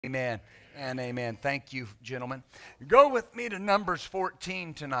Amen and amen. Thank you, gentlemen. Go with me to Numbers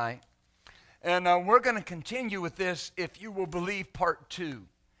 14 tonight. And we're going to continue with this, if you will believe, part 2.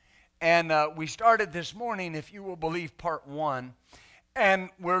 And we started this morning, if you will believe, part 1.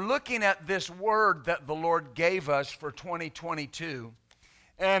 And we're looking at this word that the Lord gave us for 2022.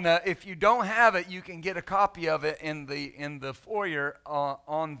 And if you don't have it, you can get a copy of it in the foyer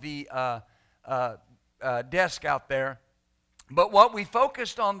on the desk out there. But what we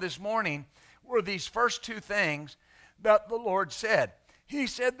focused on this morning were these first two things that the Lord said. He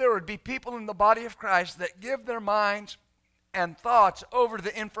said there would be people in the body of Christ that give their minds and thoughts over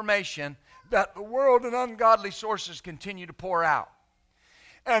the information that the world and ungodly sources continue to pour out.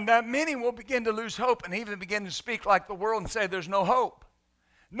 And that many will begin to lose hope and even begin to speak like the world and say there's no hope.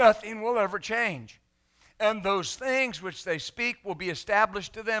 Nothing will ever change. And those things which they speak will be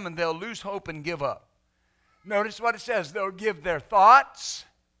established to them, and they'll lose hope and give up. Notice what it says. They'll give their thoughts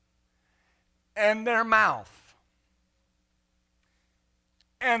and their mouth.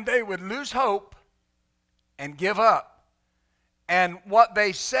 And they would lose hope and give up. And what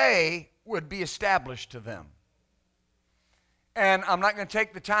they say would be established to them. And I'm not going to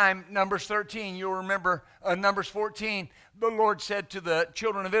take the time. Numbers 13, you'll remember Numbers 14, the Lord said to the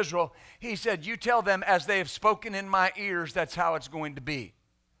children of Israel, He said, you tell them as they have spoken in my ears, that's how it's going to be.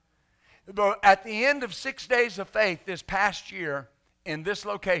 At the end of 6 days of faith this past year in this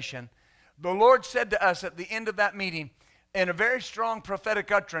location, the Lord said to us at the end of that meeting, in a very strong prophetic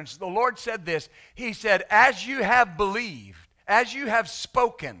utterance, the Lord said this. He said, as you have believed, as you have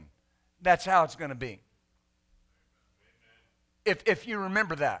spoken, that's how it's going to be. If you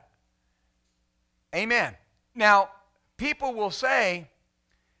remember that. Amen. Now, people will say,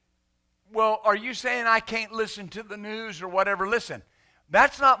 well, are you saying I can't listen to the news or whatever? Listen.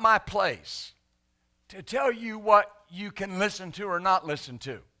 That's not my place to tell you what you can listen to or not listen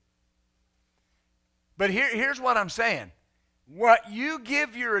to. But here's what I'm saying. What you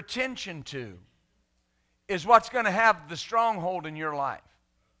give your attention to is what's going to have the stronghold in your life.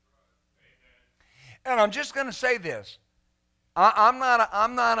 And I'm just going to say this. I'm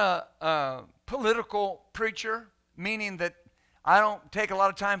not a political preacher, meaning that I don't take a lot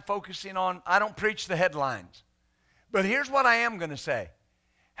of time focusing on, I don't preach the headlines. But here's what I am going to say.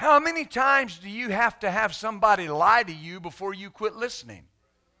 How many times do you have to have somebody lie to you before you quit listening?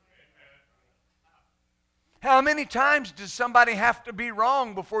 How many times does somebody have to be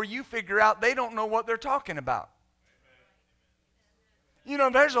wrong before you figure out they don't know what they're talking about? You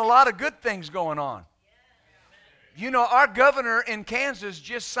know, there's a lot of good things going on. You know, our governor in Kansas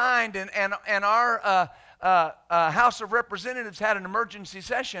just signed, and our House of Representatives had an emergency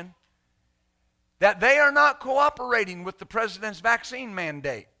session that they are not cooperating with the president's vaccine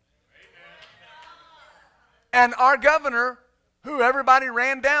mandate. And our governor, who everybody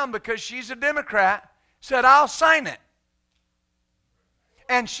ran down because she's a Democrat, said, I'll sign it.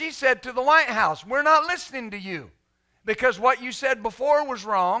 And she said to the White House, we're not listening to you because what you said before was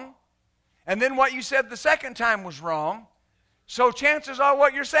wrong, and then what you said the second time was wrong, so chances are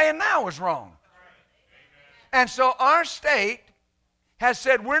what you're saying now is wrong. And so our state has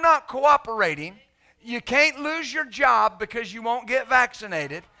said, we're not cooperating. You can't lose your job because you won't get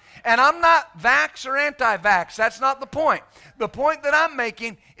vaccinated. And I'm not vax or anti-vax. That's not the point. The point that I'm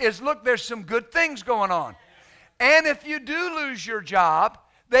making is, look, there's some good things going on. And if you do lose your job,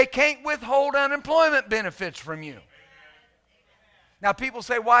 they can't withhold unemployment benefits from you. Now, people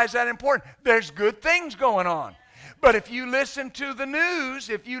say, why is that important? There's good things going on. But if you listen to the news,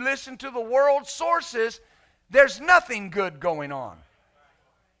 if you listen to the world sources, there's nothing good going on.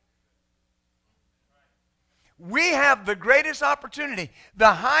 We have the greatest opportunity,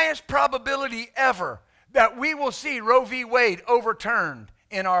 the highest probability ever that we will see Roe v. Wade overturned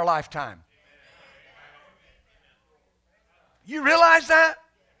in our lifetime. You realize that?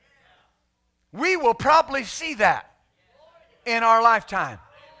 We will probably see that in our lifetime.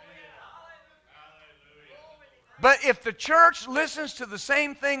 But if the church listens to the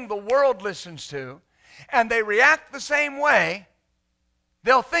same thing the world listens to, and they react the same way,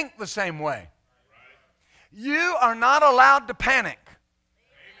 they'll think the same way. You are not allowed to panic.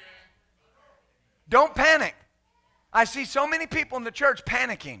 Don't panic. I see so many people in the church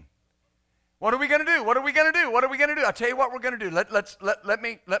panicking. What are we going to do? What are we going to do? What are we going to do? I'll tell you what we're going to do. Let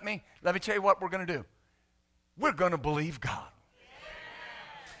me tell you what we're going to do. We're going to believe God.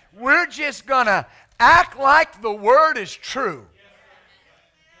 We're just going to act like the word is true.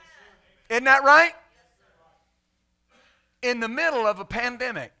 Isn't that right? In the middle of a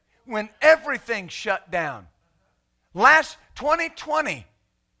pandemic, when everything shut down. Last 2020,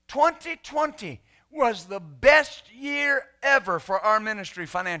 was the best year ever for our ministry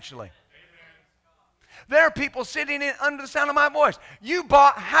financially. There are people sitting under the sound of my voice. You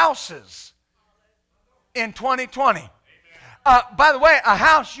bought houses in 2020. By the way, a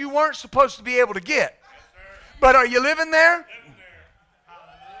house you weren't supposed to be able to get. But are you living there?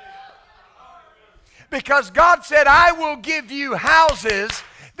 Because God said, I will give you houses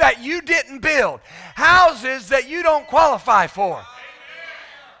that you didn't build. Houses that you don't qualify for.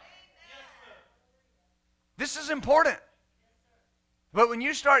 This is important. But when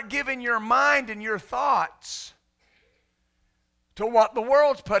you start giving your mind and your thoughts to what the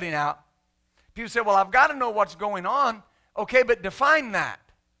world's putting out, people say, well, I've got to know what's going on. Okay, but define that.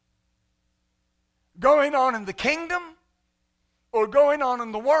 Going on in the kingdom or going on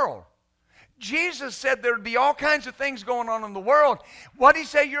in the world? Jesus said there would be all kinds of things going on in the world. What did he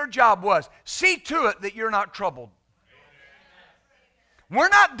say your job was? See to it that you're not troubled. We're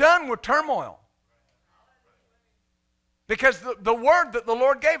not done with turmoil. Because the word that the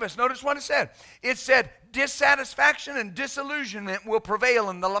Lord gave us, notice what it said. It said, dissatisfaction and disillusionment will prevail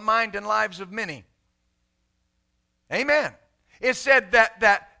in the mind and lives of many. Amen. It said that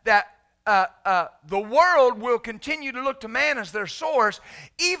the world will continue to look to man as their source,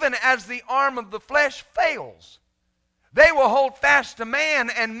 even as the arm of the flesh fails. They will hold fast to man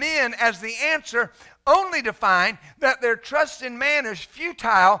and men as the answer, only to find that their trust in man is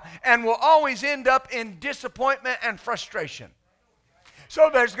futile and will always end up in disappointment and frustration. So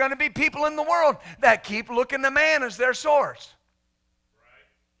there's going to be people in the world that keep looking to man as their source.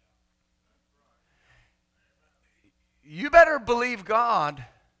 You better believe God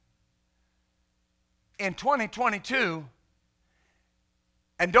in 2022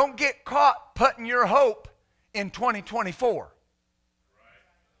 and don't get caught putting your hope in 2024.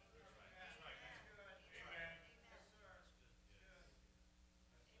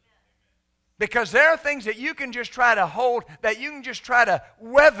 Because there are things that you can just try to hold, that you can just try to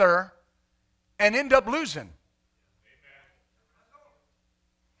weather and end up losing.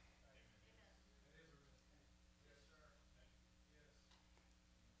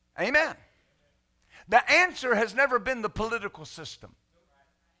 Amen. The answer has never been the political system.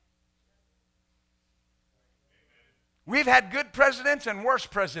 We've had good presidents and worse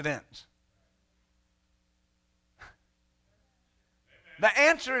presidents. The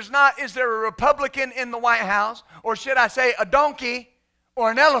answer is not, is there a Republican in the White House? Or should I say a donkey or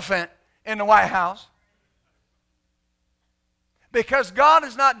an elephant in the White House? Because God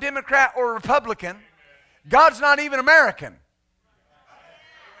is not Democrat or Republican. God's not even American.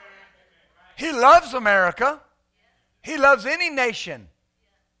 He loves America. He loves any nation.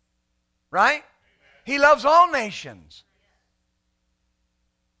 Right? He loves all nations.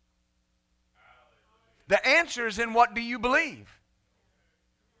 The answer is in what do you believe?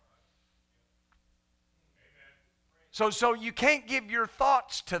 So you can't give your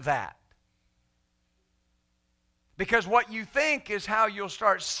thoughts to that. Because what you think is how you'll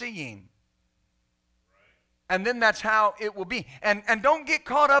start seeing. And then that's how it will be. And don't get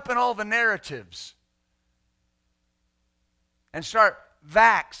caught up in all the narratives. And start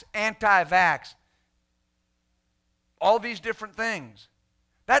vax, anti-vax. All these different things.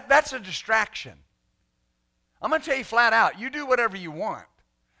 That's a distraction. I'm going to tell you flat out, you do whatever you want.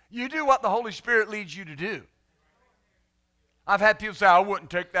 You do what the Holy Spirit leads you to do. I've had people say, I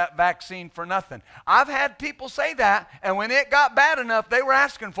wouldn't take that vaccine for nothing. I've had people say that, and when it got bad enough, they were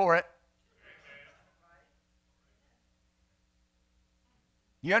asking for it.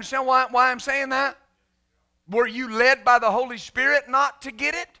 You understand why I'm saying that? Were you led by the Holy Spirit not to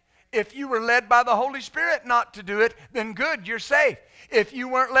get it? If you were led by the Holy Spirit not to do it, then good, you're safe. If you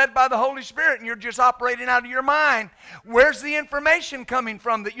weren't led by the Holy Spirit and you're just operating out of your mind, where's the information coming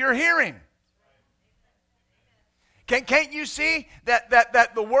from that you're hearing? Can't you see that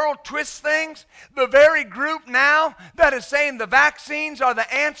the world twists things? The very group now that is saying the vaccines are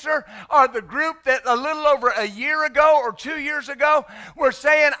the answer are the group that a little over a year ago or 2 years ago were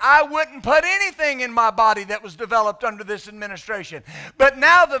saying, I wouldn't put anything in my body that was developed under this administration. But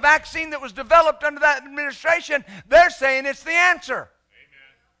now the vaccine that was developed under that administration, they're saying it's the answer.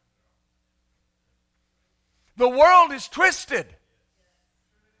 Amen. The world is twisted.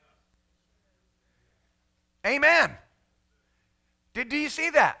 Amen. Do you see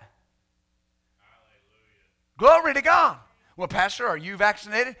that? Hallelujah. Glory to God. Well, Pastor, are you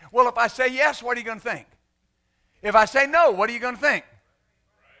vaccinated? Well, if I say yes, what are you going to think? If I say no, what are you going to think?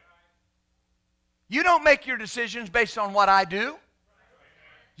 You don't make your decisions based on what I do.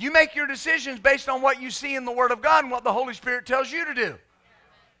 You make your decisions based on what you see in the Word of God and what the Holy Spirit tells you to do.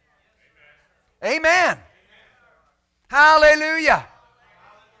 Amen. Hallelujah.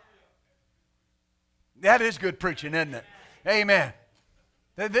 That is good preaching, isn't it? Amen.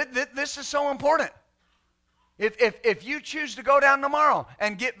 This is so important. If you choose to go down tomorrow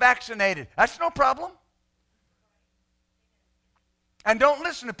and get vaccinated, that's no problem. And don't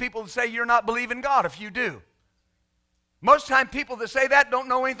listen to people that say you're not believing God if you do. Most time people that say that don't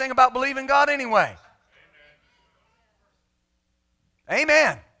know anything about believing God anyway.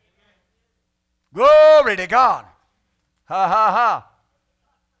 Amen. Glory to God. Ha ha ha.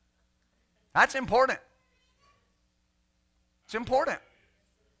 That's important. It's important.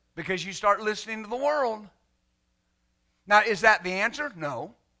 Because you start listening to the world. Now, is that the answer?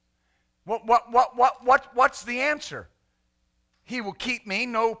 No. What's the answer? He will keep me,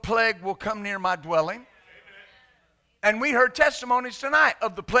 no plague will come near my dwelling. And we heard testimonies tonight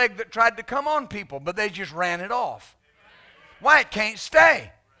of the plague that tried to come on people, but they just ran it off. Why? It can't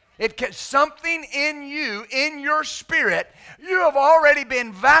stay. Something in you, in your spirit, you have already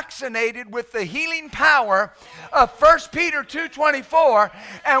been vaccinated with the healing power of 1 Peter 2:24,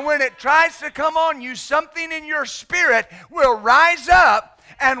 and when it tries to come on you, something in your spirit will rise up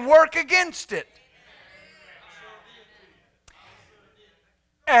and work against it.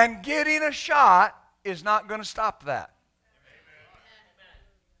 And getting a shot is not going to stop that.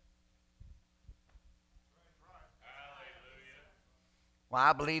 Well,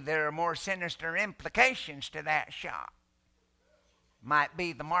 I believe there are more sinister implications to that shot. Might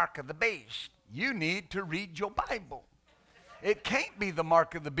be the mark of the beast. You need to read your Bible. It can't be the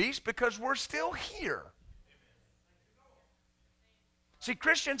mark of the beast because we're still here. See,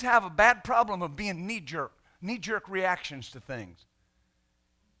 Christians have a bad problem of being knee-jerk reactions to things.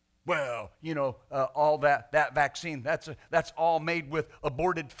 Well, you know, all that vaccine, that's all made with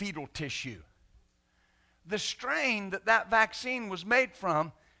aborted fetal tissue. The strain that vaccine was made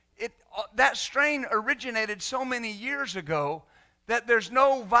from, that strain originated so many years ago that there's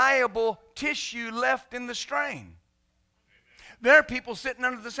no viable tissue left in the strain. There are people sitting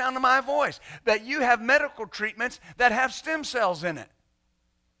under the sound of my voice that you have medical treatments that have stem cells in it.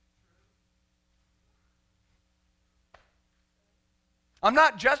 I'm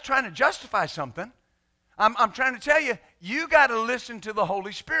not just trying to justify something. I'm trying to tell you, you got to listen to the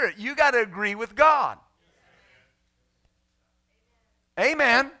Holy Spirit. You got to agree with God.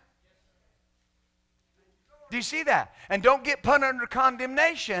 Amen. Do you see that? And don't get put under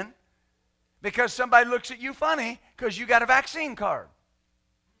condemnation because somebody looks at you funny because you got a vaccine card.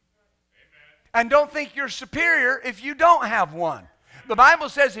 And don't think you're superior if you don't have one. The Bible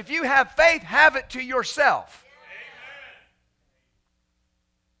says if you have faith, have it to yourself.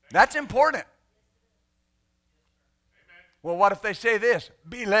 That's important. Well, what if they say this?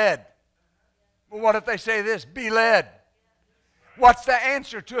 Be led. Well, what if they say this? Be led. What's the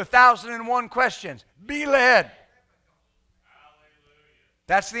answer to 1,001 questions? Be led.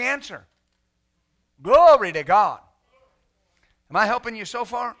 That's the answer. Glory to God. Am I helping you so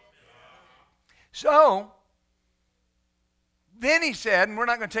far? So, then he said, and we're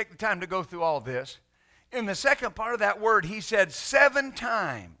not going to take the time to go through all this, in the second part of that word, he said 7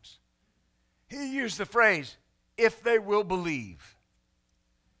 times. He used the phrase, if they will believe.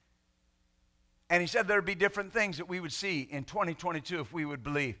 And he said there would be different things that we would see in 2022 if we would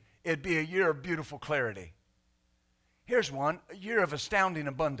believe. It'd be a year of beautiful clarity. Here's one, a year of astounding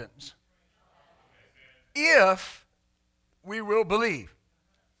abundance. If we will believe.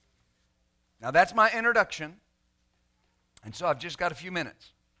 Now that's my introduction. And so I've just got a few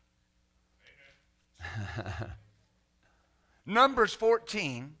minutes. Numbers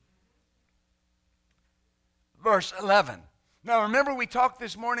 14, verse 11. Now remember we talked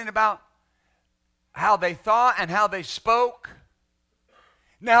this morning about how they thought and how they spoke.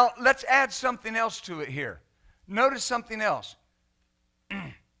 Now let's add something else to it here. Notice something else.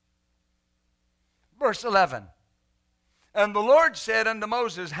 Verse 11. And the Lord said unto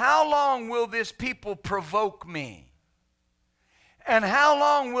Moses, how long will this people provoke me? And how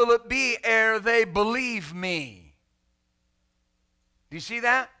long will it be ere they believe me? Do you see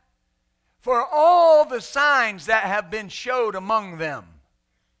that? For all the signs that have been showed among them.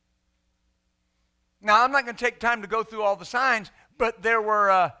 Now, I'm not going to take time to go through all the signs, but there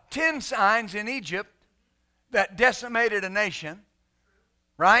were 10 signs in Egypt that decimated a nation,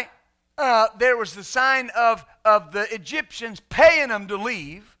 right? There was the sign of the Egyptians paying them to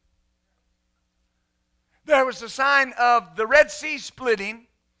leave. There was the sign of the Red Sea splitting,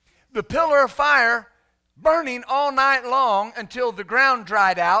 the pillar of fire burning all night long until the ground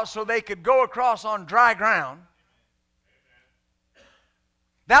dried out so they could go across on dry ground.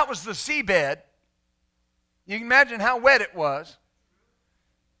 That was the seabed. You can imagine how wet it was.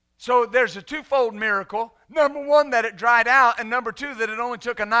 So there's a twofold miracle. Number one, that it dried out, and number two, that it only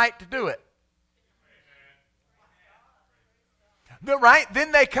took a night to do it. Right?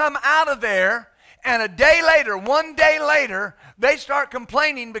 Then they come out of there, and a day later, 1 day later, they start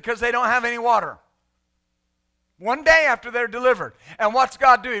complaining because they don't have any water. 1 day after they're delivered. And what's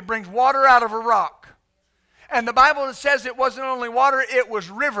God do? He brings water out of a rock. And the Bible says it wasn't only water, it was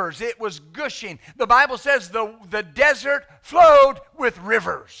rivers. It was gushing. The Bible says the desert flowed with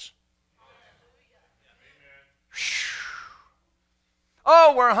rivers.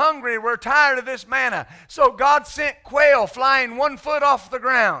 Oh, we're hungry. We're tired of this manna. So God sent quail flying 1 foot off the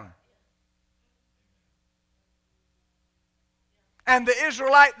ground. And the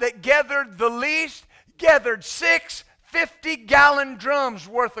Israelite that gathered the least gathered 6 50-gallon drums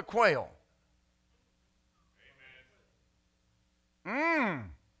worth of quail.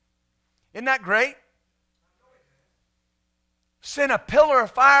 Isn't that great? Sent a pillar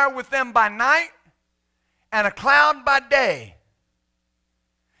of fire with them by night and a cloud by day.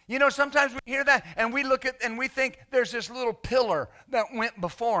 You know, sometimes we hear that and we look at and we think there's this little pillar that went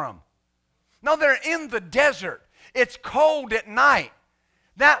before them. No, they're in the desert. It's cold at night.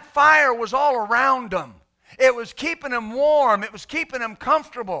 That fire was all around them. It was keeping them warm. It was keeping them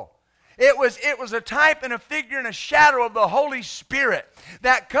comfortable. It was a type and a figure and a shadow of the Holy Spirit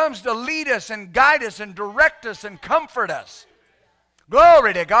that comes to lead us and guide us and direct us and comfort us.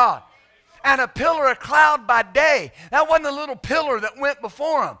 Glory to God. And a pillar of cloud by day. That wasn't a little pillar that went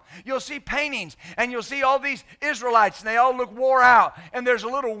before them. You'll see paintings and you'll see all these Israelites and they all look wore out. And there's a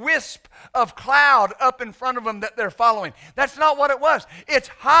little wisp of cloud up in front of them that they're following. That's not what it was. It's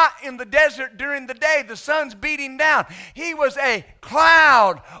hot in the desert during the day. The sun's beating down. He was a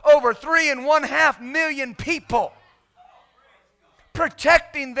cloud over 3.5 million people,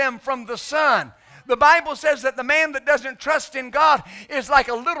 protecting them from the sun. The Bible says that the man that doesn't trust in God is like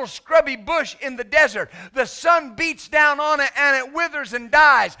a little scrubby bush in the desert. The sun beats down on it and it withers and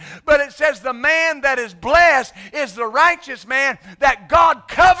dies. But it says the man that is blessed is the righteous man that God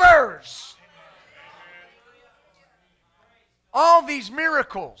covers. All these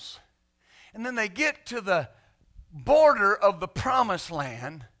miracles. And then they get to the border of the promised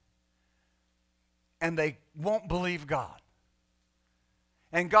land and they won't believe God.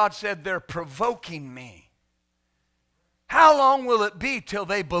 And God said, they're provoking me. How long will it be till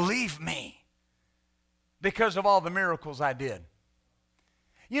they believe me? Because of all the miracles I did.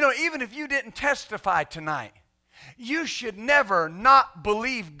 You know, even if you didn't testify tonight, you should never not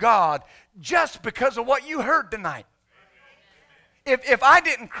believe God just because of what you heard tonight. If I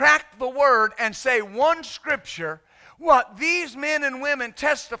didn't crack the word and say one scripture, what these men and women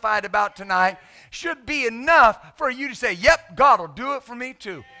testified about tonight should be enough for you to say, yep, God will do it for me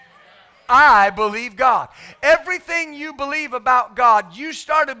too. I believe God. Everything you believe about God, you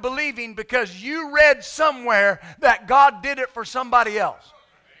started believing because you read somewhere that God did it for somebody else.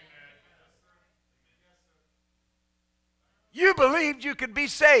 You believed you could be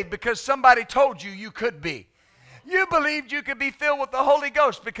saved because somebody told you you could be. You believed you could be filled with the Holy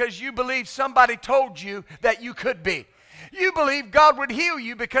Ghost because you believed somebody told you that you could be. You believed God would heal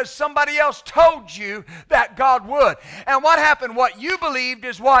you because somebody else told you that God would. And what happened? What you believed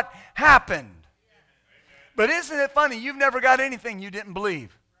is what happened. But isn't it funny? You've never got anything you didn't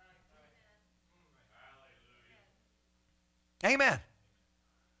believe. Amen.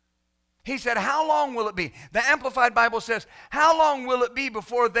 He said, how long will it be? The Amplified Bible says, how long will it be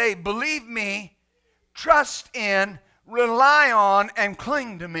before they believe me, trust in, rely on, and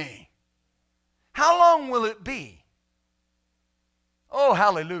cling to me? How long will it be? Oh,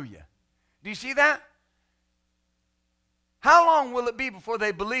 hallelujah. Do you see that? How long will it be before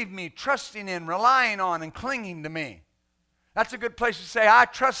they believe me, trusting in, relying on, and clinging to me? That's a good place to say, I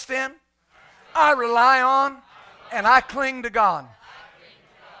trust in, I rely on, and I cling to God.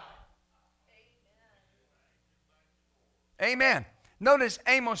 Amen. Notice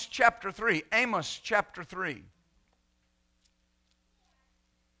Amos chapter 3. Amos chapter 3.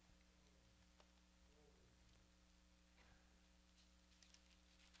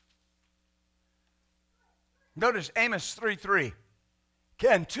 Notice Amos 3:3.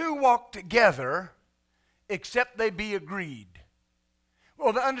 Can two walk together except they be agreed?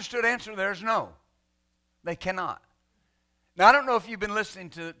 Well, the understood answer there is no. They cannot. Now, I don't know if you've been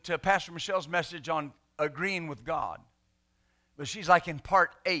listening to Pastor Michelle's message on agreeing with God. But she's like in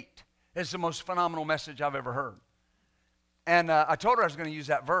part 8. It's the most phenomenal message I've ever heard. And I told her I was going to use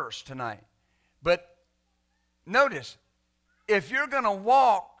that verse tonight. But notice, if you're going to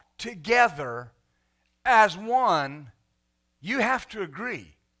walk together as one, you have to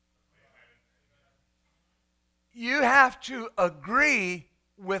agree. You have to agree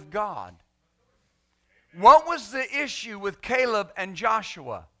with God. What was the issue with Caleb and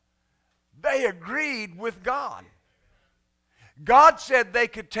Joshua? They agreed with God. God said they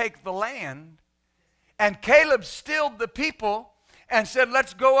could take the land, and Caleb stilled the people and said,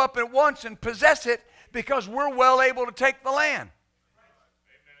 let's go up at once and possess it because we're well able to take the land.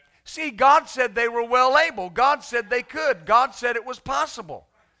 See, God said they were well able. God said they could. God said it was possible.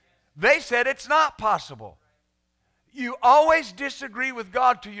 They said it's not possible. You always disagree with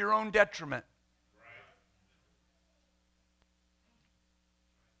God to your own detriment.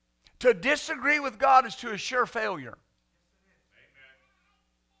 To disagree with God is to assure failure.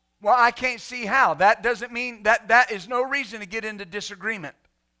 Well, I can't see how. That doesn't mean that is no reason to get into disagreement.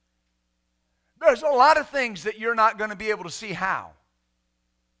 There's a lot of things that you're not going to be able to see how.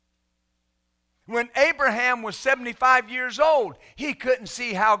 When Abraham was 75 years old, he couldn't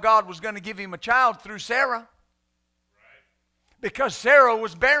see how God was going to give him a child through Sarah. Because Sarah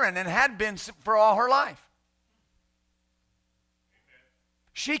was barren and had been for all her life.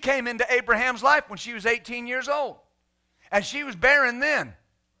 She came into Abraham's life when she was 18 years old. And she was barren then.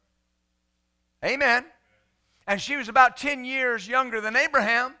 Amen. And she was about 10 years younger than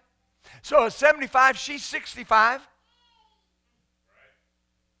Abraham. So at 75, she's 65.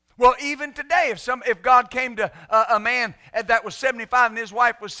 Well, even today, if God came to a man that was 75 and his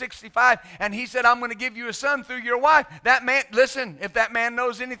wife was 65, and he said, I'm going to give you a son through your wife, that man, listen, if that man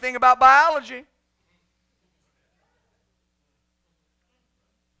knows anything about biology,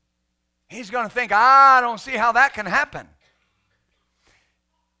 he's going to think, I don't see how that can happen.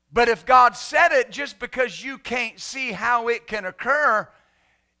 But if God said it, just because you can't see how it can occur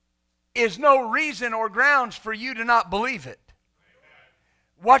is no reason or grounds for you to not believe it.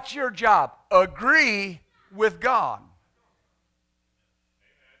 What's your job? Agree with God.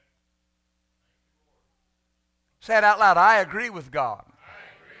 Say it out loud. I agree with God.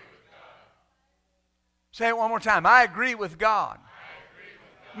 Say it one more time. I agree with God.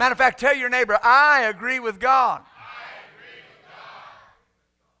 Matter of fact, tell your neighbor, I agree with God.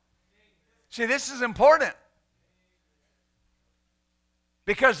 See, this is important.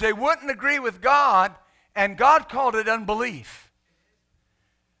 Because they wouldn't agree with God, and God called it unbelief.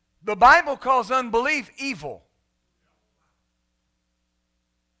 The Bible calls unbelief evil.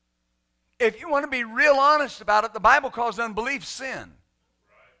 If you want to be real honest about it, the Bible calls unbelief sin.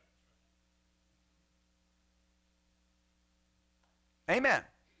 Amen.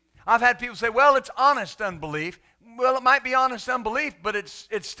 I've had people say, well, it's honest unbelief. Well, it might be honest unbelief, but it's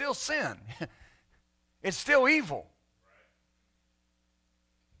still sin. It's still evil.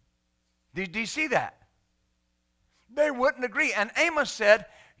 Do you see that? They wouldn't agree. And Amos said,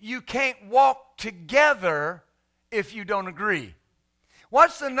 you can't walk together if you don't agree.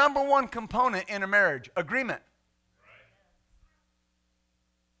 What's the number one component in a marriage? Agreement.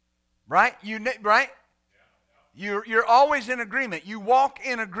 Right? Right? You're always in agreement. You walk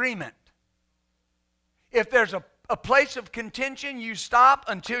in agreement. If there's a place of contention, you stop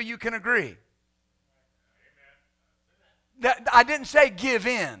until you can agree. I didn't say give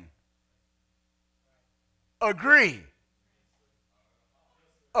in. Agree.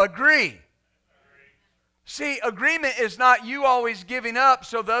 Agree. See, agreement is not you always giving up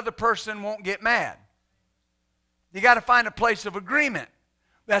so the other person won't get mad. You got to find a place of agreement.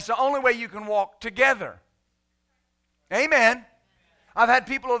 That's the only way you can walk together. Amen. I've had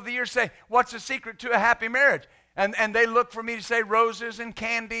people over the years say, what's the secret to a happy marriage? And they look for me to say roses and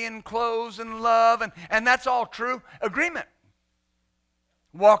candy and clothes and love, and that's all true. Agreement.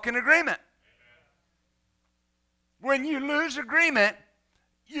 Walk in agreement. When you lose agreement,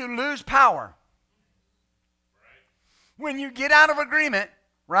 you lose power. When you get out of agreement,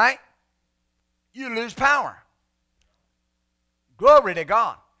 right, you lose power. Glory to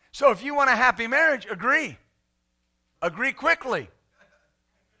God. So if you want a happy marriage, agree. Agree quickly.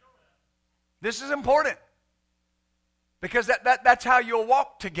 This is important. Because that's how you'll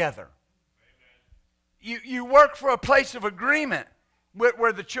walk together. You work for a place of agreement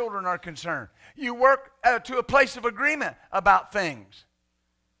where the children are concerned. You work to a place of agreement about things.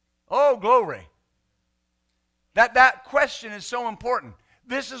 Oh, glory. That question is so important.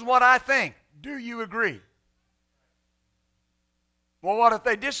 This is what I think. Do you agree? Well, what if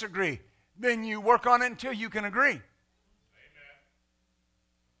they disagree? Then you work on it until you can agree. Amen.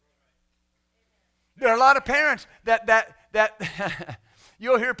 There are a lot of parents that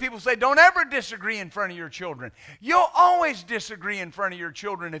you'll hear people say, don't ever disagree in front of your children. You'll always disagree in front of your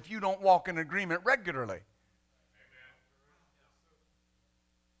children if you don't walk in agreement regularly.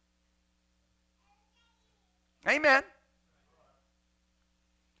 Amen.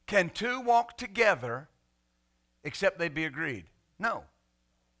 Can two walk together except they be agreed? No.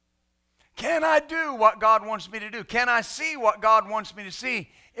 Can I do what God wants me to do? Can I see what God wants me to see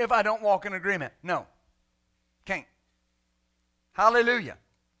if I don't walk in agreement? No. Can't. Hallelujah.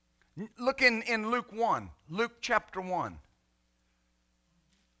 Look in Luke 1. Luke chapter 1.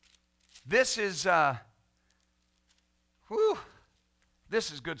 This is,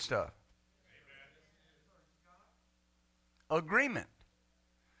 this is good stuff. Agreement.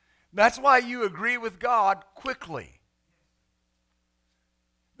 That's why you agree with God quickly.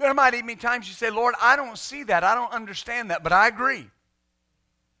 There might even be times you say, Lord, I don't see that. I don't understand that, but I agree.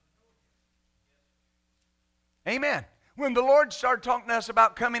 Amen. When the Lord started talking to us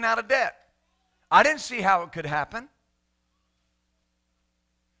about coming out of debt, I didn't see how it could happen.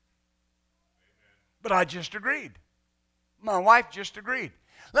 But I just agreed. My wife just agreed.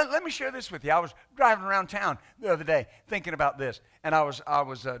 Let me share this with you. I was driving around town the other day thinking about this. And I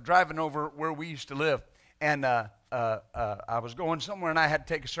was driving over where we used to live. And I was going somewhere and I had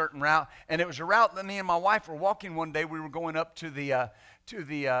to take a certain route. And it was a route that me and my wife were walking one day. We were going up to the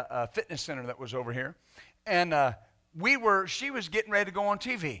fitness center that was over here. And she was getting ready to go on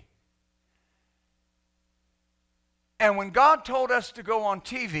TV. And when God told us to go on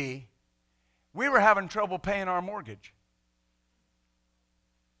TV, we were having trouble paying our mortgage.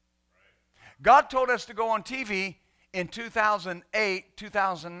 God told us to go on TV in 2008,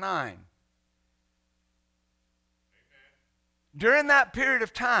 2009. During that period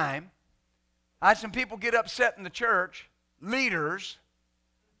of time, I had some people get upset in the church, leaders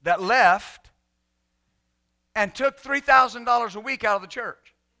that left and took $3,000 a week out of the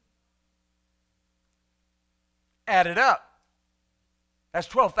church. Added up. That's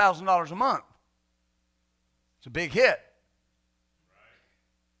 $12,000 a month. It's a big hit.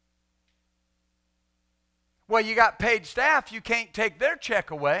 Well, you got paid staff. You can't take their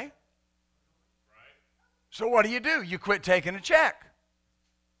check away. So what do? You quit taking a check.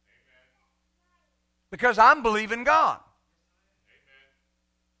 Because I'm believing God.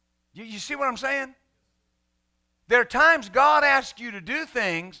 You see what I'm saying? There are times God asks you to do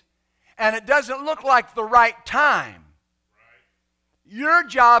things and it doesn't look like the right time. Your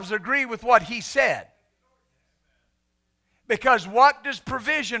job's agree with what He said. Because what does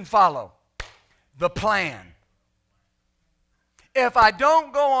provision follow? The plan. If I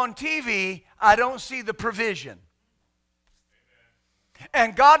don't go on TV, I don't see the provision.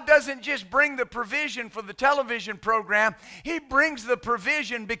 And God doesn't just bring the provision for the television program. He brings the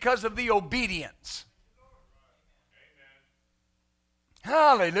provision because of the obedience.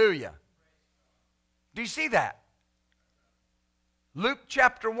 Hallelujah. Do you see that? Luke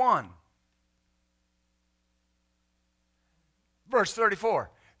chapter 1. Verse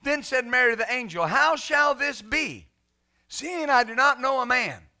 34. Then said Mary to the angel, how shall this be, seeing I do not know a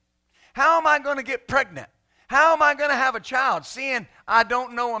man? How am I going to get pregnant? How am I going to have a child, seeing I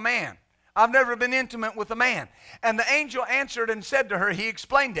don't know a man? I've never been intimate with a man. And the angel answered and said to her, he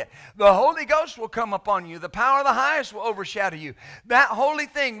explained it, the Holy Ghost will come upon you. The power of the highest will overshadow you. That holy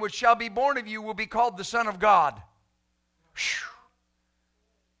thing which shall be born of you will be called the Son of God. Whew.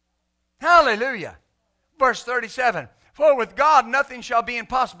 Hallelujah. Verse 37. For with God nothing shall be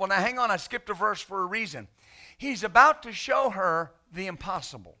impossible. Now hang on, I skipped a verse for a reason. He's about to show her the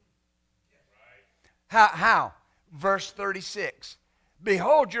impossible. How? Verse 36.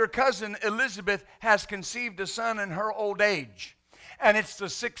 Behold, your cousin Elizabeth has conceived a son in her old age. And it's the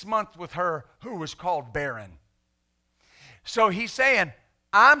 6th month with her who was called barren. So he's saying,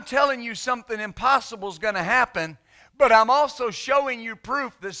 I'm telling you something impossible is going to happen, but I'm also showing you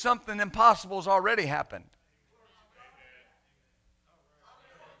proof that something impossible has already happened.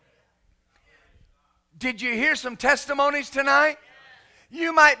 Did you hear some testimonies tonight?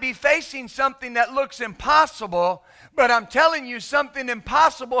 You might be facing something that looks impossible, but I'm telling you something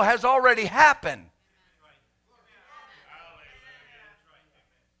impossible has already happened.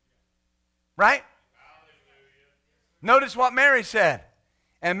 Right? Notice what Mary said.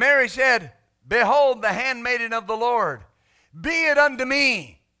 And Mary said, behold, the handmaiden of the Lord. Be it unto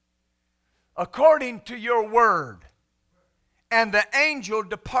me according to your word. And the angel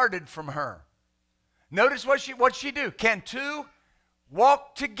departed from her. Notice what she do. Can two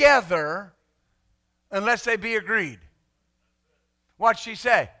walk together unless they be agreed? What'd she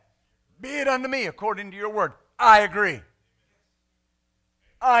say? Be it unto me according to your word. I agree.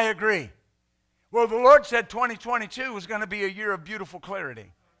 I agree. Well, the Lord said 2022 was going to be a year of beautiful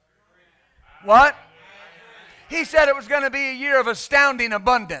clarity. What? He said it was going to be a year of astounding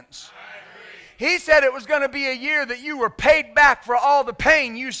abundance. He said it was going to be a year that you were paid back for all the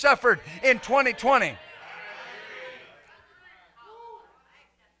pain you suffered in 2020.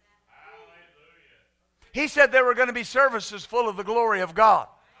 He said there were going to be services full of the glory of God.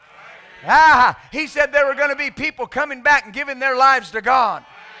 He said there were going to be people coming back and giving their lives to God.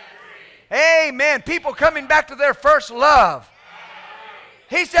 Amen. People coming back to their first love.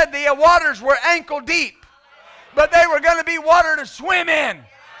 He said the waters were ankle deep, but they were going to be water to swim in.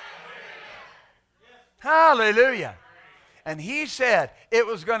 Hallelujah. And he said it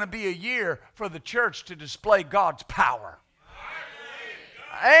was going to be a year for the church to display God's power.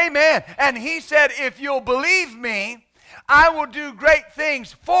 Amen. And he said, if you'll believe me, I will do great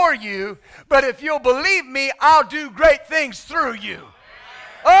things for you, but if you'll believe me, I'll do great things through you.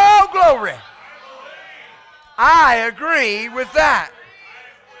 Oh, glory. I agree with that.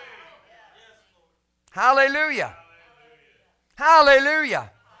 Hallelujah.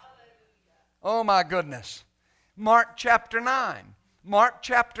 Hallelujah. Oh, my goodness. Mark chapter 9. Mark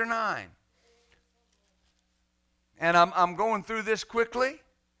chapter 9. And I'm going through this quickly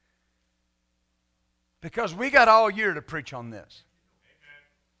because we got all year to preach on this.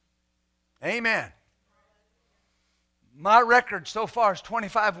 Amen. Amen. My record so far is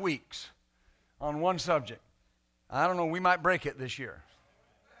 25 weeks on one subject. I don't know, we might break it this year.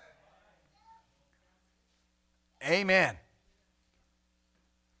 Amen.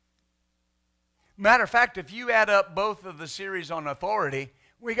 Matter of fact, if you add up both of the series on authority,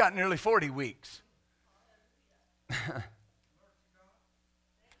 we got nearly 40 weeks.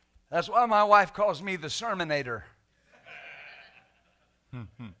 That's why my wife calls me the sermonator.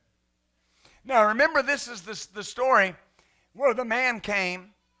 Now remember, this is the story where the man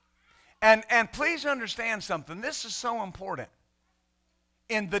came. And please understand something. This is so important.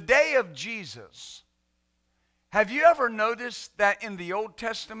 In the day of Jesus, have you ever noticed that in the Old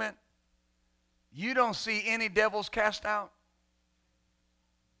Testament, you don't see any devils cast out?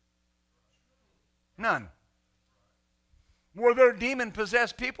 None. Were there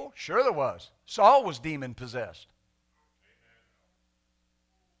demon-possessed people? Sure there was. Saul was demon-possessed.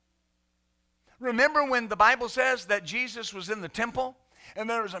 Remember when the Bible says that Jesus was in the temple and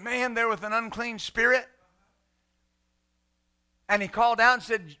there was a man there with an unclean spirit? And he called out and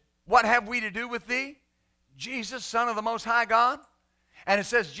said, "What have we to do with thee, Jesus, Son of the Most High God?" And it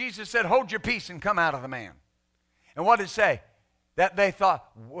says, Jesus said, "Hold your peace and come out of the man." And what did it say? That they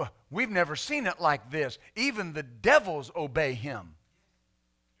thought, we've never seen it like this. Even the devils obey him.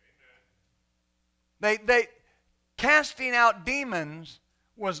 They casting out demons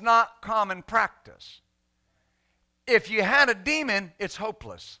was not common practice. If you had a demon, it's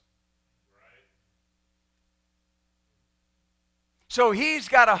hopeless. So he's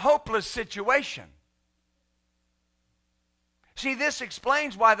got a hopeless situation. See, this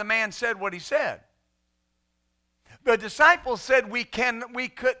explains why the man said what he said. The disciples said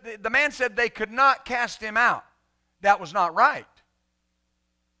the man said they could not cast him out. That was not right.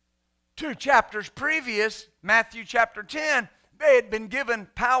 2 chapters previous, Matthew chapter 10, they had been given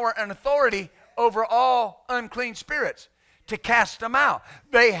power and authority over all unclean spirits to cast them out.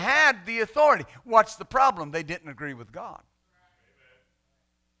 They had the authority. What's the problem? They didn't agree with God.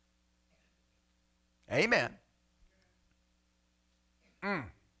 Amen.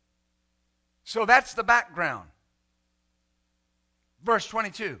 So that's the background. Verse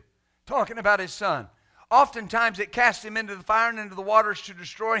 22, talking about his son. Oftentimes it cast him into the fire and into the waters to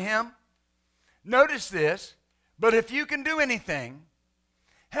destroy him. Notice this, but if you can do anything,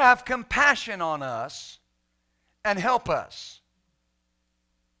 have compassion on us and help us.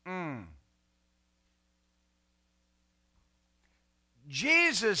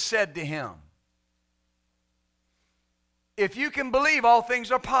 Jesus said to him, if you can believe, all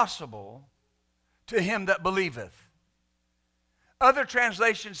things are possible to him that believeth. Other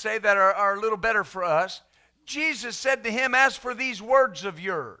translations say that are a little better for us. Jesus said to him, as for these words of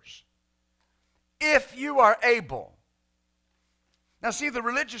yours, if you are able. Now see, the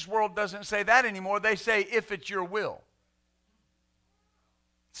religious world doesn't say that anymore. They say, if it's your will.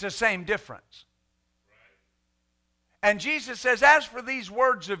 It's the same difference. And Jesus says, as for these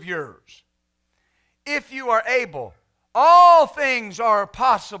words of yours, if you are able, all things are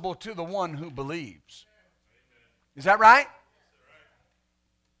possible to the one who believes. Is that right?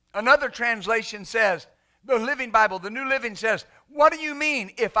 Another translation says, the Living Bible, the New Living says, what do you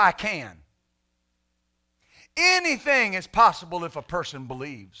mean if I can? Anything is possible if a person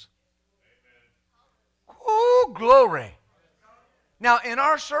believes. Oh, glory. Now, in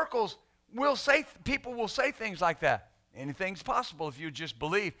our circles, people will say things like that. Anything's possible if you just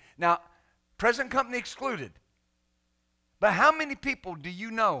believe. Now, present company excluded. But how many people do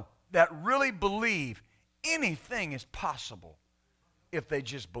you know that really believe anything is possible if they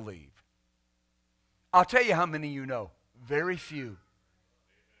just believe? I'll tell you how many you know. Very few.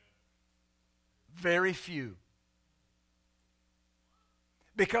 Very few.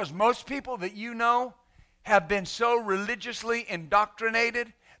 Because most people that you know have been so religiously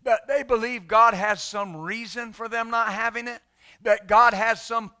indoctrinated that they believe God has some reason for them not having it. that God has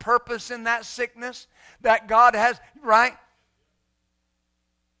some purpose in that sickness, that God has, right?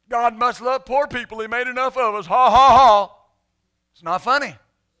 God must love poor people. He made enough of us. Ha, ha, ha. It's not funny.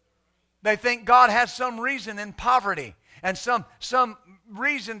 They think God has some reason in poverty and some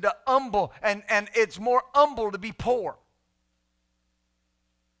reason to humble, and it's more humble to be poor.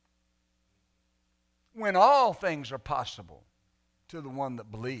 When all things are possible to the one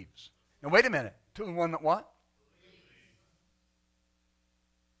that believes. Now wait a minute. To the one that what?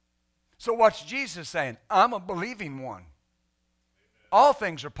 So what's Jesus saying? I'm a believing one. All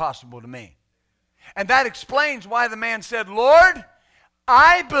things are possible to me. And that explains why the man said, Lord,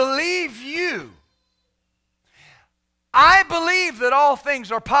 I believe you. I believe that all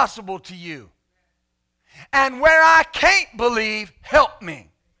things are possible to you. And where I can't believe, help me. Amen.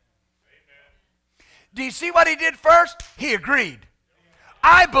 Do you see what he did first? He agreed.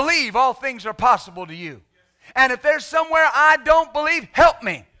 I believe all things are possible to you. And if there's somewhere I don't believe, help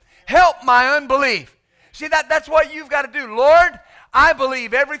me. Help my unbelief. See, that's what you've got to do. Lord, I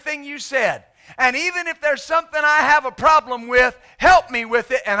believe everything you said. And even if there's something I have a problem with, help me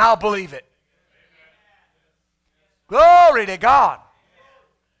with it and I'll believe it. Glory to God.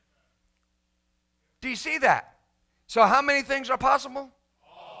 Do you see that? So how many things are possible?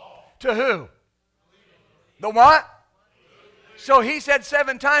 All. To who? The what? So he said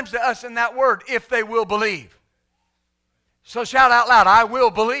 7 times to us in that word, if they will believe. So shout out loud, I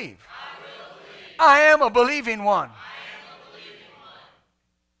will believe. I will believe. I am a believing one.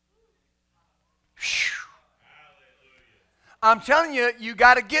 I'm telling you, you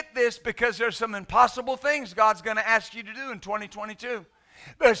got to get this, because there's some impossible things God's going to ask you to do in 2022.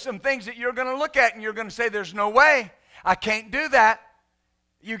 There's some things that you're going to look at and you're going to say, there's no way. I can't do that.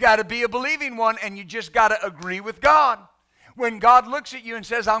 You got to be a believing one, and you just got to agree with God. When God looks at you and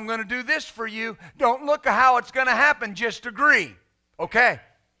says, I'm going to do this for you, don't look at how it's going to happen. Just agree. Okay,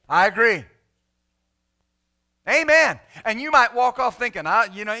 I agree. Amen. And you might walk off thinking,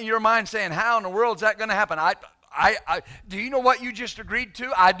 in your mind saying, how in the world is that going to happen? Do you know what you just agreed to?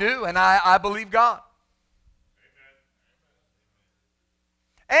 I do, and I believe God.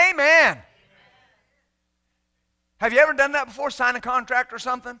 Amen. Amen. Have you ever done that before? Sign a contract or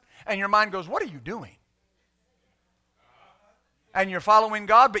something, and your mind goes, what are you doing? And you're following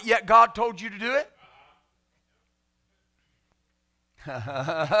God, but yet God told you to do it?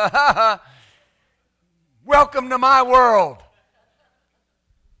 Welcome to my world.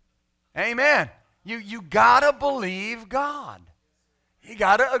 Amen. You got to believe God. You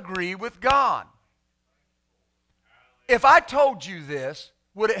got to agree with God. If I told you this,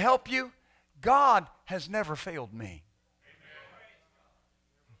 would it help you? God has never failed me.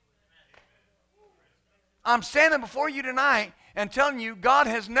 I'm standing before you tonight and telling you God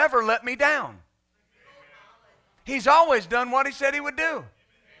has never let me down. He's always done what He said He would do.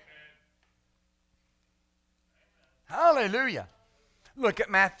 Hallelujah. Look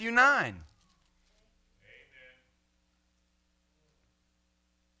at Matthew 9.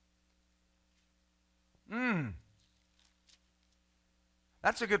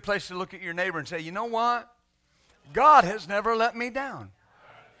 That's a good place to look at your neighbor and say, you know what? God has never let me down.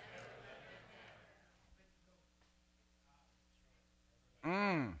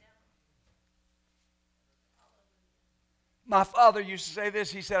 My father used to say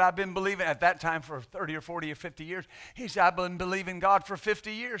this. He said, I've been believing at that time for 30 or 40 or 50 years. He said, I've been believing God for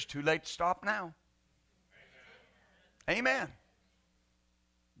 50 years. Too late to stop now. Amen.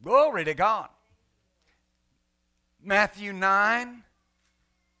 Glory to God. Matthew 9.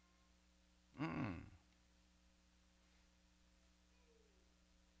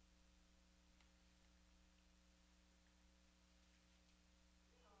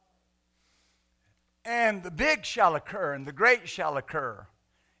 And the big shall occur, and the great shall occur,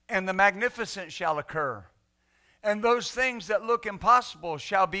 and the magnificent shall occur. And those things that look impossible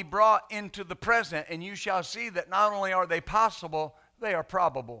shall be brought into the present, and you shall see that not only are they possible, they are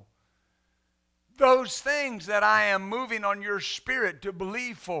probable. Those things that I am moving on your spirit to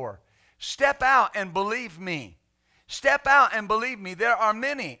believe for, step out and believe me. Step out and believe me. There are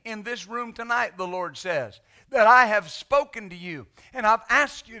many in this room tonight, the Lord says, that I have spoken to you, and I've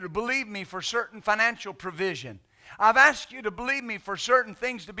asked you to believe me for certain financial provision. I've asked you to believe me for certain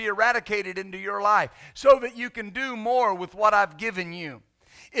things to be eradicated into your life so that you can do more with what I've given you.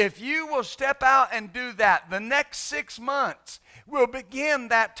 If you will step out and do that, the next 6 months will begin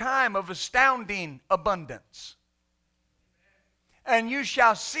that time of astounding abundance. And you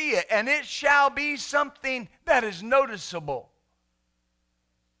shall see it, and it shall be something that is noticeable.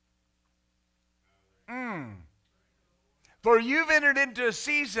 For you've entered into a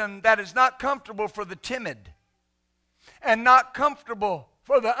season that is not comfortable for the timid. and not comfortable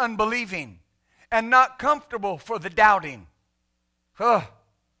for the unbelieving, and not comfortable for the doubting. Ugh.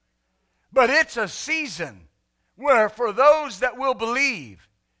 But it's a season where for those that will believe,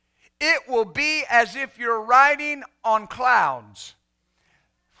 it will be as if you're riding on clouds.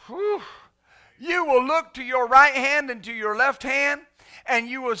 Whew. You will look to your right hand and to your left hand, and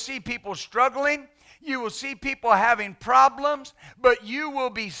you will see people struggling. You will see people having problems, but you will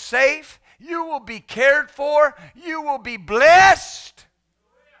be safe. You will be cared for. You will be blessed.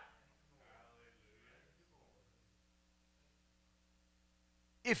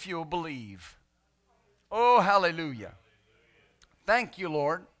 If you'll believe. Oh, hallelujah. Thank you,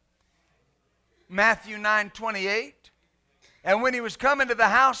 Lord. Matthew 9:28. And when he was come into the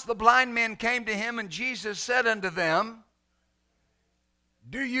house, the blind men came to him, and Jesus said unto them,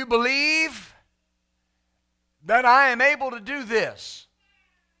 do you believe that I am able to do this?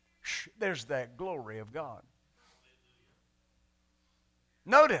 There's that glory of God.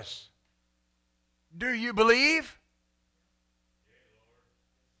 Notice, do you believe?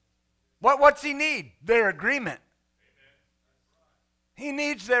 What's he need? Their agreement. He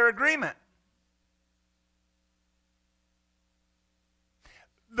needs their agreement.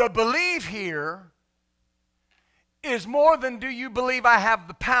 The believe here is more than do you believe I have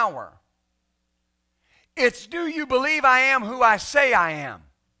the power. It's do you believe I am who I say I am.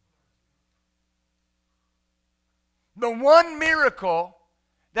 The one miracle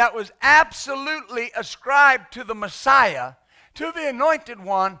that was absolutely ascribed to the Messiah, to the Anointed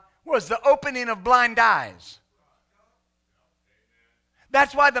One, was the opening of blind eyes.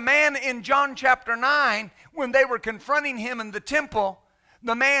 That's why the man in John chapter 9, when they were confronting him in the temple,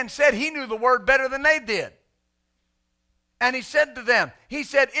 the man said he knew the word better than they did. And he said to them, he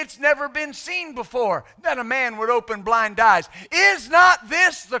said, it's never been seen before that a man would open blind eyes. Is not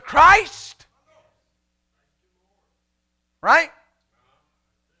this the Christ? Right?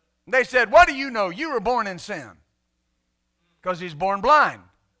 They said, what do you know? You were born in sin. Because he's born blind.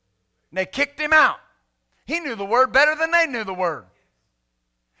 And they kicked him out. He knew the word better than they knew the word.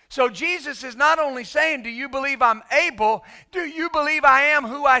 So Jesus is not only saying, do you believe I'm able? Do you believe I am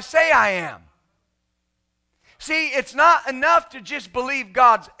who I say I am? See, it's not enough to just believe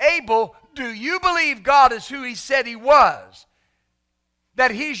God's able. Do you believe God is who he said he was?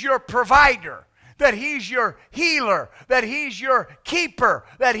 That he's your provider, that he's your healer, that he's your keeper,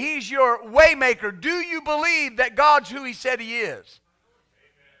 that he's your waymaker. Do you believe that God's who he said he is?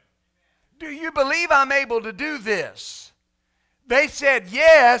 Do you believe I'm able to do this? They said,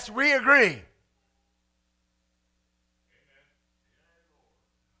 yes, we agree.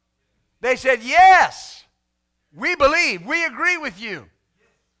 They said, yes, we believe. We agree with you.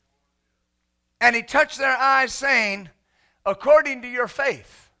 And he touched their eyes, saying, according to your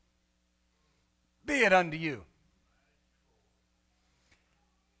faith, be it unto you.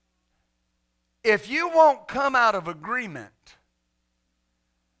 If you won't come out of agreement,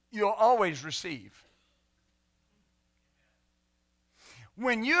 you'll always receive.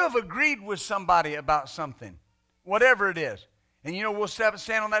 When you have agreed with somebody about something, whatever it is, and you know we'll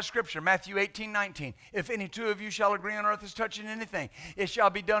stand on that scripture, Matthew 18:19. If any two of you shall agree on earth as touching anything, it shall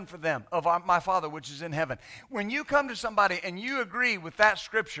be done for them of my Father which is in heaven. When you come to somebody and you agree with that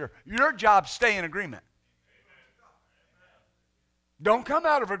scripture, your job stay in agreement. Don't come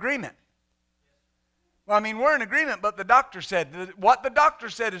out of agreement. Well, I mean, we're in agreement, but the doctor said, what the doctor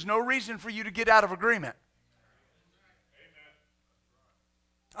said is no reason for you to get out of agreement.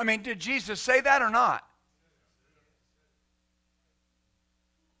 I mean, did Jesus say that or not?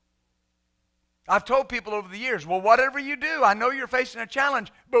 I've told people over the years, well, whatever you do, I know you're facing a challenge,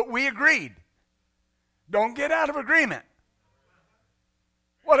 but we agreed. Don't get out of agreement.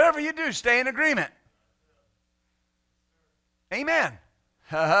 Whatever you do, stay in agreement. Amen.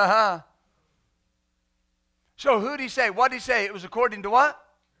 Ha ha ha. So who did he say? What did he say? It was according to what?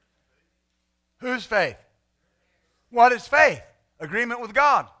 Whose faith? What is faith? Agreement with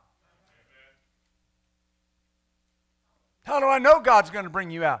God. How do I know God's going to bring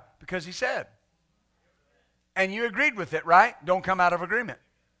you out? Because he said. And you agreed with it, right? Don't come out of agreement.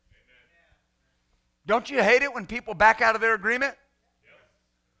 Don't you hate it when people back out of their agreement?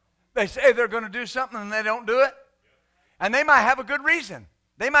 They say they're going to do something and they don't do it. And they might have a good reason.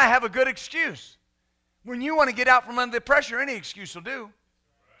 They might have a good excuse. When you want to get out from under the pressure, any excuse will do.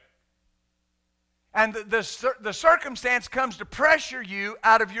 And the circumstance comes to pressure you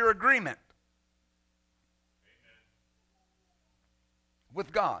out of your agreement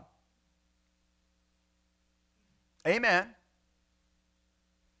with God. Amen.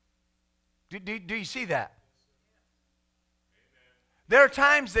 Do you see that? There are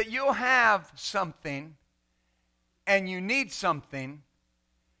times that you'll have something and you need something,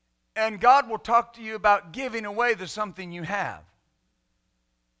 and God will talk to you about giving away the something you have.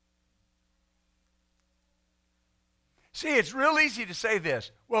 See, it's real easy to say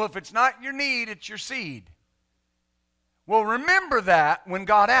this. Well, if it's not your need, it's your seed. Well, remember that when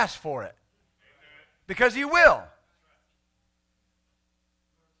God asks for it. Because He will.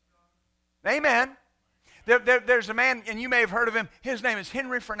 Amen. There's a man, and you may have heard of him. His name is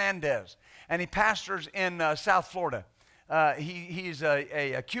Henry Fernandez, and he pastors in South Florida. He's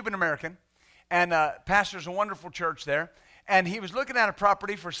a Cuban-American, and pastors a wonderful church there. And he was looking at a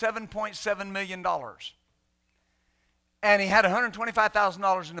property for $7.7 million. And he had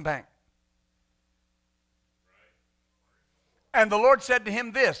 $125,000 in the bank. And the Lord said to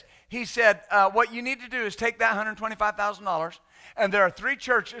him this. He said, what you need to do is take that $125,000, and there are 3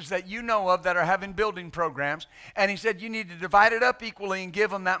 churches that you know of that are having building programs, and he said you need to divide it up equally and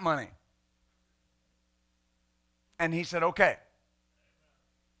give them that money. And he said, okay.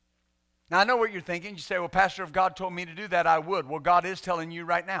 Now, I know what you're thinking. You say, well, Pastor, if God told me to do that, I would. Well, God is telling you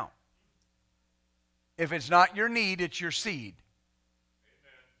right now. If it's not your need, it's your seed.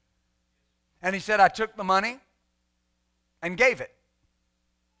 Amen. And he said, I took the money and gave it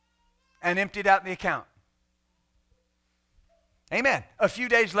and emptied out the account. Amen. A few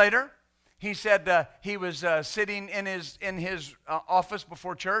days later, he said he was sitting in his office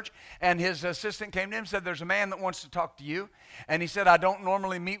before church, and his assistant came to him and said, there's a man that wants to talk to you. And he said, I don't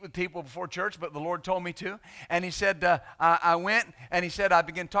normally meet with people before church, but the Lord told me to. And he said, I went, and he said, I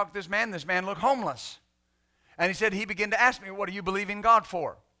began to talk to this man. This man looked homeless. And he said, he began to ask me, what do you believe in God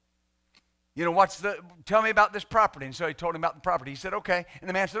for? You know, tell me about this property. And so he told him about the property. He said, okay. And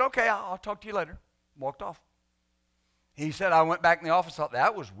the man said, okay, I'll talk to you later. Walked off. He said, I went back in the office, thought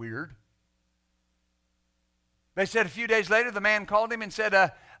that was weird. They said a few days later, the man called him and said,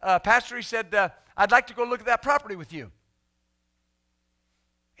 Pastor, he said, I'd like to go look at that property with you.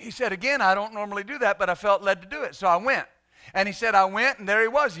 He said, again, I don't normally do that, but I felt led to do it. So I went. And he said, I went, and there he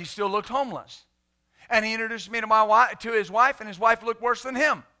was. He still looked homeless. And he introduced me to his wife, and his wife looked worse than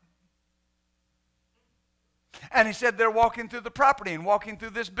him. And he said they're walking through the property and walking through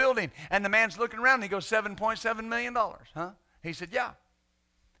this building. And the man's looking around, and he goes, $7.7 million. Huh? He said, yeah.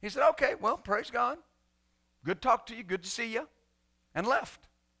 He said, okay, well, praise God. Good to talk to you. Good to see you. And left.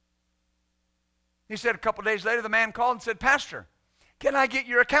 He said a couple days later, the man called and said, Pastor, can I get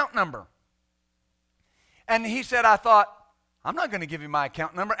your account number? And he said, I thought, I'm not going to give you my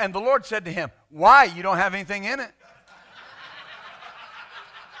account number. And the Lord said to him, why? You don't have anything in it.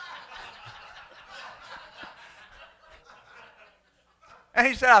 And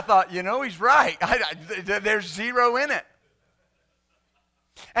he said, I thought, you know, he's right. There's zero in it.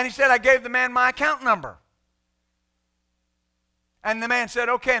 And he said, I gave the man my account number. And the man said,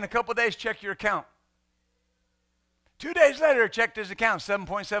 okay, in a couple of days, check your account. 2 days later, he checked his account,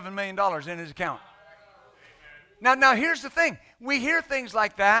 $7.7 million in his account. Now, here's the thing. We hear things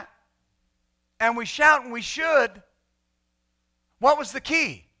like that, and we shout, and we should. What was the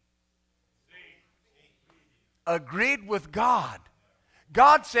key? Agreed with God.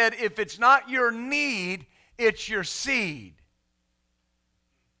 God said, if it's not your need, it's your seed.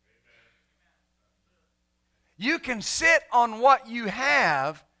 You can sit on what you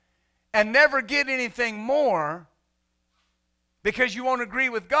have and never get anything more because you won't agree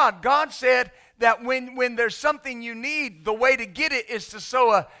with God. God said that when there's something you need, the way to get it is to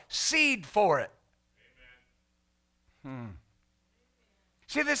sow a seed for it.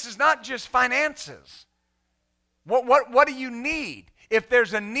 See, this is not just finances. What do you need? If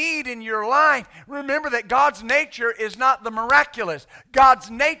there's a need in your life, remember that God's nature is not the miraculous. God's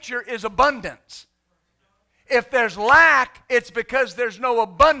nature is abundance. If there's lack, it's because there's no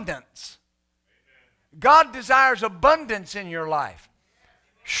abundance. God desires abundance in your life.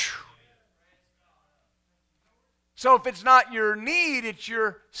 So if it's not your need, it's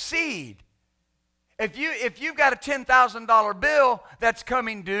your seed. If you've got a $10,000 bill that's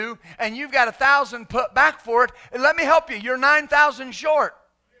coming due and you've got $1,000 put back for it, let me help you. You're $9,000 short.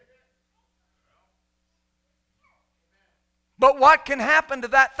 But what can happen to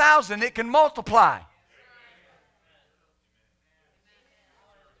that $1,000? It can multiply.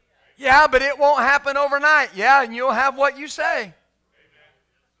 Yeah, but it won't happen overnight. Yeah, and you'll have what you say.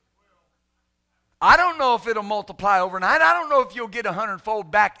 I don't know if it'll multiply overnight. I don't know if you'll get 100-fold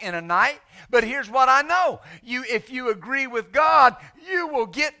back in a night. But here's what I know. If you agree with God, you will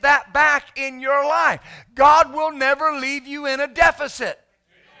get that back in your life. God will never leave you in a deficit.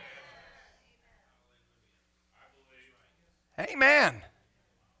 Amen.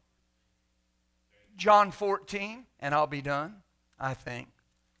 John 14, and I'll be done, I think.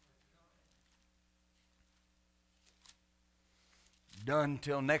 done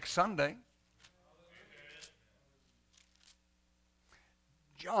till next Sunday.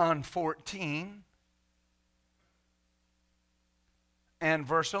 John 14 and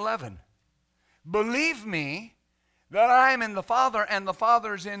verse 11. Believe me that I am in the Father and the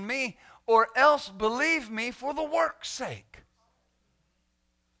Father is in me, or else believe me for the work's sake.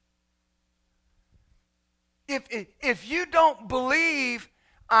 If you don't believe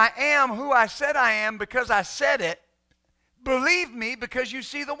I am who I said I am because I said it, believe me because you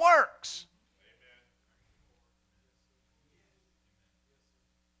see the works.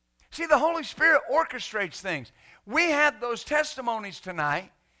 See, the Holy Spirit orchestrates things. We had those testimonies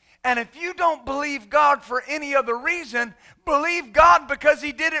tonight, and if you don't believe God for any other reason, believe God because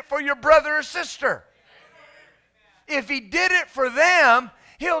He did it for your brother or sister. If He did it for them,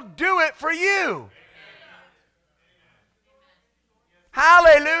 He'll do it for you.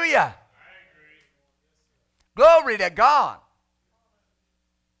 Hallelujah. Glory to God.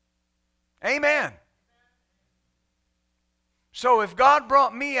 Amen. So if God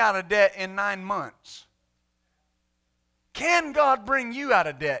brought me out of debt in 9 months, can God bring you out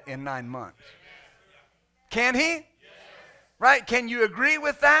of debt in 9 months? Can He? Yes. Right? Can you agree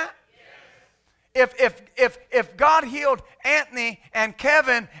with that? Yes. If God healed Anthony and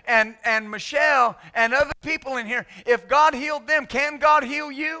Kevin and Michelle and other people in here, if God healed them, can God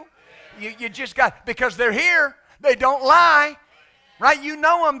heal you? Yes. You just got, because they're here, they don't lie. Right? You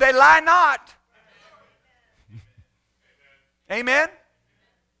know them, they lie not. Amen?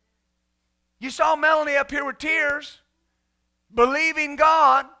 You saw Melanie up here with tears, believing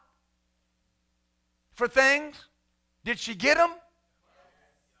God for things. Did she get them?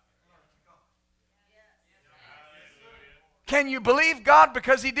 Can you believe God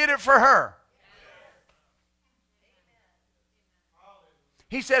because He did it for her?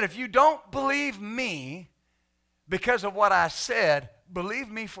 He said, if you don't believe me because of what I said, believe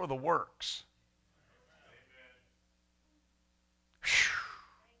me for the works.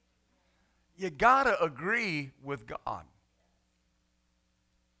 You got to agree with God.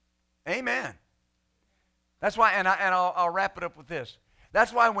 Amen. That's why, and I'll wrap it up with this.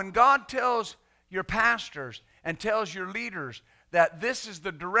 That's why when God tells your pastors and tells your leaders that this is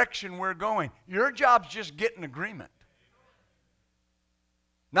the direction we're going, your job's just get an agreement.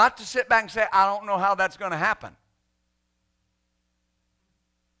 Not to sit back and say, I don't know how that's going to happen.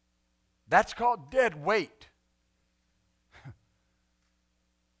 That's called dead weight.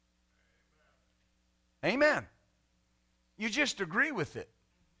 Amen. You just agree with it.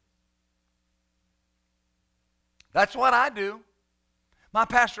 That's what I do. My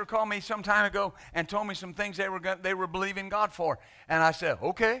pastor called me some time ago and told me some things they were believing God for. And I said,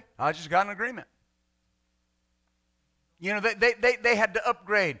 okay, I just got an agreement. You know, they had to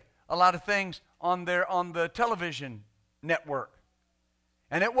upgrade a lot of things on the television network.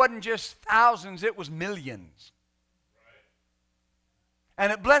 And it wasn't just thousands, it was millions.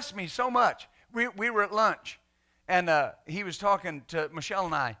 And it blessed me so much. We were at lunch, and he was talking to Michelle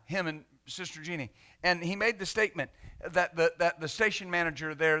and I, him and Sister Jeannie, and he made the statement that the station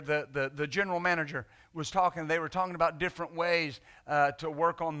manager there, the general manager, was talking. They were talking about different ways to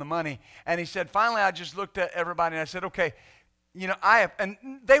work on the money, and he said, finally, I just looked at everybody, and I said, okay, you know, and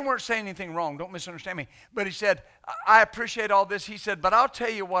they weren't saying anything wrong, don't misunderstand me, but he said, I appreciate all this. He said, but I'll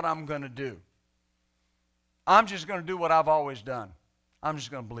tell you what I'm going to do. I'm just going to do what I've always done. I'm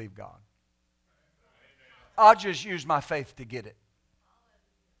just going to believe God. I'll just use my faith to get it.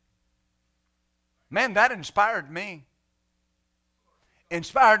 Man, that inspired me.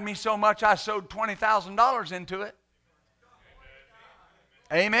 Inspired me so much I sewed $20,000 into it.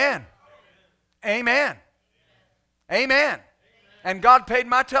 Amen. Amen. Amen. And God paid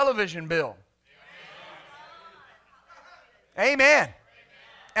my television bill. Amen.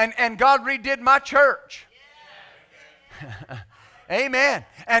 And God redid my church. Amen.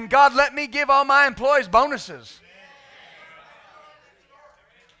 And God let me give all my employees bonuses.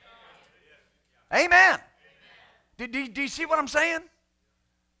 Amen. Do you see what I'm saying?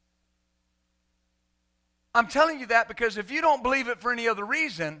 I'm telling you that because if you don't believe it for any other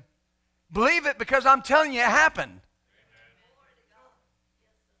reason, believe it because I'm telling you it happened.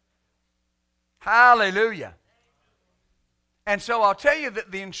 Hallelujah. And so I'll tell you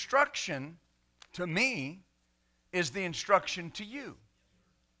that the instruction to me is the instruction to you.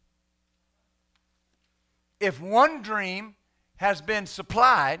 If one dream has been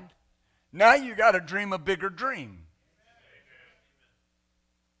supplied, now you got to dream a bigger dream.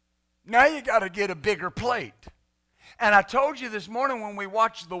 Now you got to get a bigger plate. And I told you this morning when we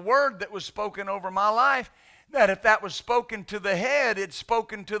watched the word that was spoken over my life, that if that was spoken to the head, it's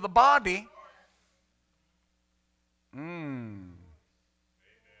spoken to the body.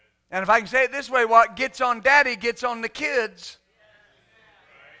 And if I can say it this way, what gets on daddy gets on the kids.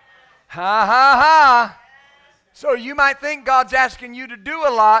 Ha, ha, ha. So you might think God's asking you to do a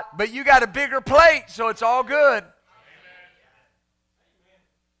lot, but you got a bigger plate, so it's all good.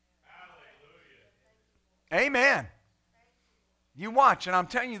 Amen. You watch, and I'm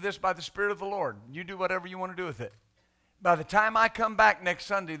telling you this by the Spirit of the Lord. You do whatever you want to do with it. By the time I come back next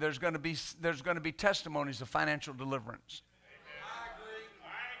Sunday, there's going to be testimonies of financial deliverance.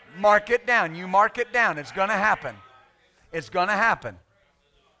 Mark it down. You mark it down. It's going to happen. It's going to happen.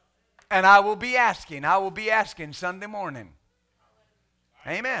 And I will be asking Sunday morning.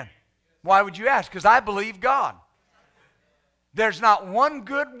 Amen. Why would you ask? Because I believe God. There's not one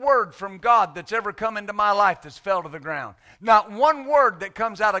good word from God that's ever come into my life that's fell to the ground. Not one word that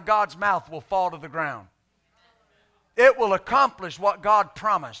comes out of God's mouth will fall to the ground. It will accomplish what God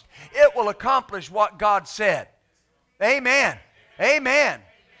promised. It will accomplish what God said. Amen. Amen.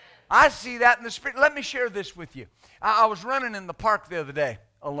 I see that in the Spirit. Let me share this with you. I was running in the park the other day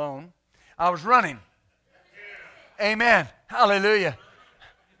alone. I was running. Amen. Hallelujah.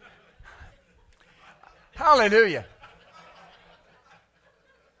 Hallelujah.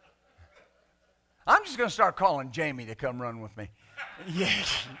 I'm just going to start calling Jamie to come run with me. Yeah.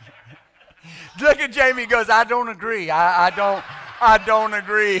 Look at Jamie, goes, I don't agree. I don't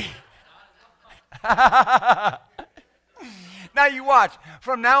agree. Now you watch.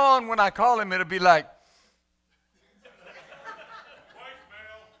 From now on, when I call him, it'll be like,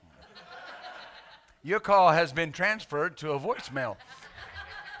 your call has been transferred to a voicemail.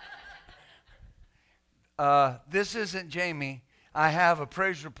 This isn't Jamie. I have a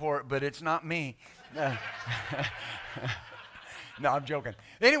praise report, but it's not me. No, I'm joking.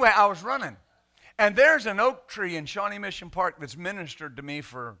 Anyway, I was running. And there's an oak tree in Shawnee Mission Park that's ministered to me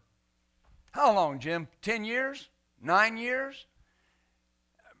for, how long, Jim? 10 years? 9 years?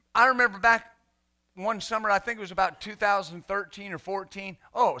 I remember back one summer, I think it was about 2013 or 14.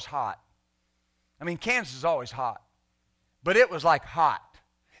 Oh, it was hot. I mean, Kansas is always hot. But it was like hot.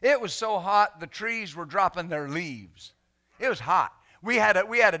 It was so hot, the trees were dropping their leaves. It was hot. We had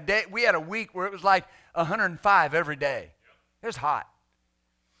a week where it was like 105 every day. It was hot.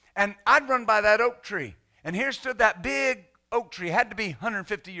 And I'd run by that oak tree. And here stood that big oak tree. It had to be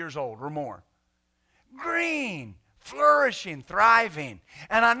 150 years old or more. Green, flourishing, thriving.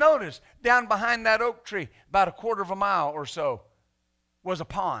 And I noticed down behind that oak tree, about a quarter of a mile or so, was a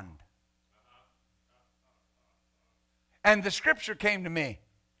pond. And the scripture came to me.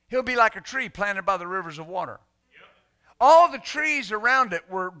 He'll be like a tree planted by the rivers of water. All the trees around it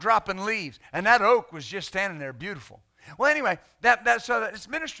were dropping leaves, and that oak was just standing there beautiful. Well, anyway, so it's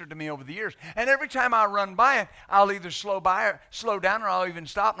ministered to me over the years. And every time I run by it, I'll either slow down, or I'll even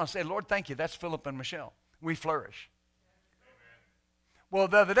stop, and I'll say, Lord, thank you. That's Philip and Michelle. We flourish. Amen. Well,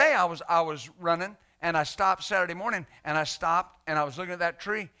 the other day I was running, and I stopped Saturday morning, and I stopped, and I was looking at that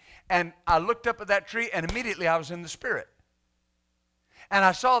tree, and I looked up at that tree, and immediately I was in the Spirit. And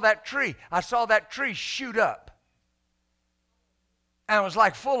I saw that tree shoot up. And it was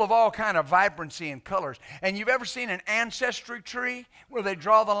like full of all kind of vibrancy and colors. And you've ever seen an ancestry tree where they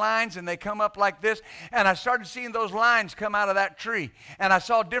draw the lines and they come up like this? And I started seeing those lines come out of that tree. And I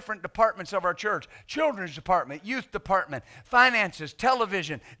saw different departments of our church. Children's department, youth department, finances,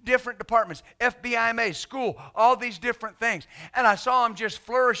 television, different departments, FBIMA, school, all these different things. And I saw them just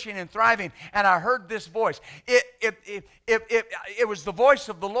flourishing and thriving. And I heard this voice. It was the voice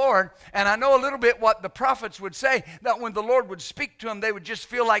of the Lord. And I know a little bit what the prophets would say, that when the Lord would speak to them, they would just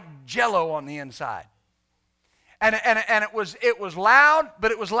feel like jello on the inside. And it was loud,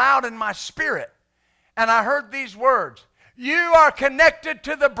 but it was loud in my spirit. And I heard these words: you are connected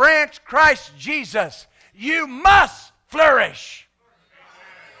to the branch, Christ Jesus. You must flourish.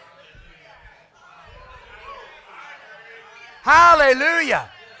 Hallelujah.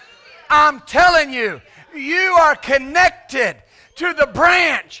 I'm telling you, you are connected to the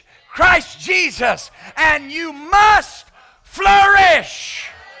branch, Christ Jesus, and you must flourish.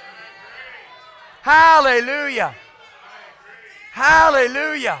 Hallelujah.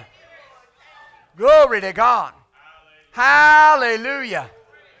 Hallelujah. Glory to God. Hallelujah.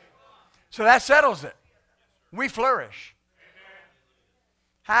 So that settles it. We flourish.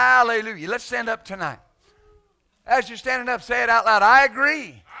 Hallelujah. Let's stand up tonight. As you're standing up, say it out loud. I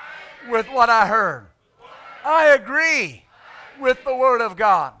agree with what I heard. I agree with the Word of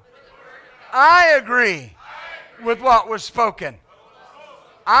God. I agree with what was spoken.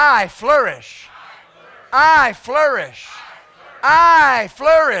 I flourish. I flourish. I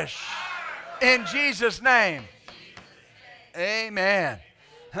flourish. In Jesus' name. Amen.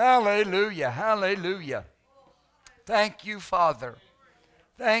 Hallelujah. Hallelujah. Thank you, Father.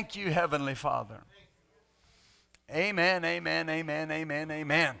 Thank you, Heavenly Father. Amen, amen, amen, amen,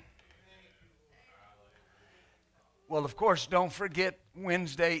 amen. Well, of course, don't forget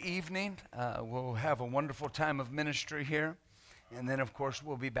Wednesday evening. We'll have a wonderful time of ministry here. And then, of course,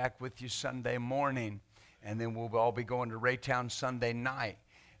 we'll be back with you Sunday morning. And then we'll all be going to Raytown Sunday night.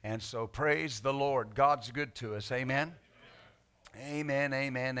 And so praise the Lord. God's good to us. Amen. Amen,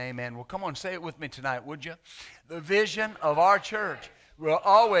 amen, amen. Well, come on, say it with me tonight, would you? The vision of our church will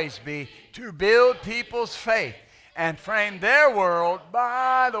always be to build people's faith and frame their world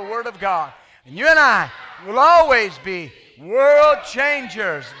by the Word of God. And you and I will always be world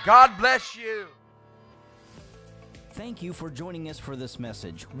changers. God bless you. Thank you for joining us for this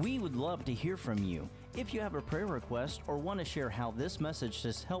message. We would love to hear from you. If you have a prayer request or want to share how this message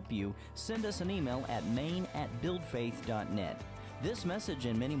has helped you, send us an email at main@buildfaith.net. This message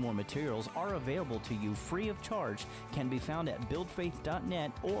and many more materials are available to you free of charge, can be found at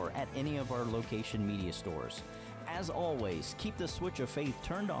buildfaith.net or at any of our location media stores. As always, keep the switch of faith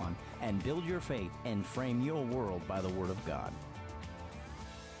turned on and build your faith and frame your world by the Word of God.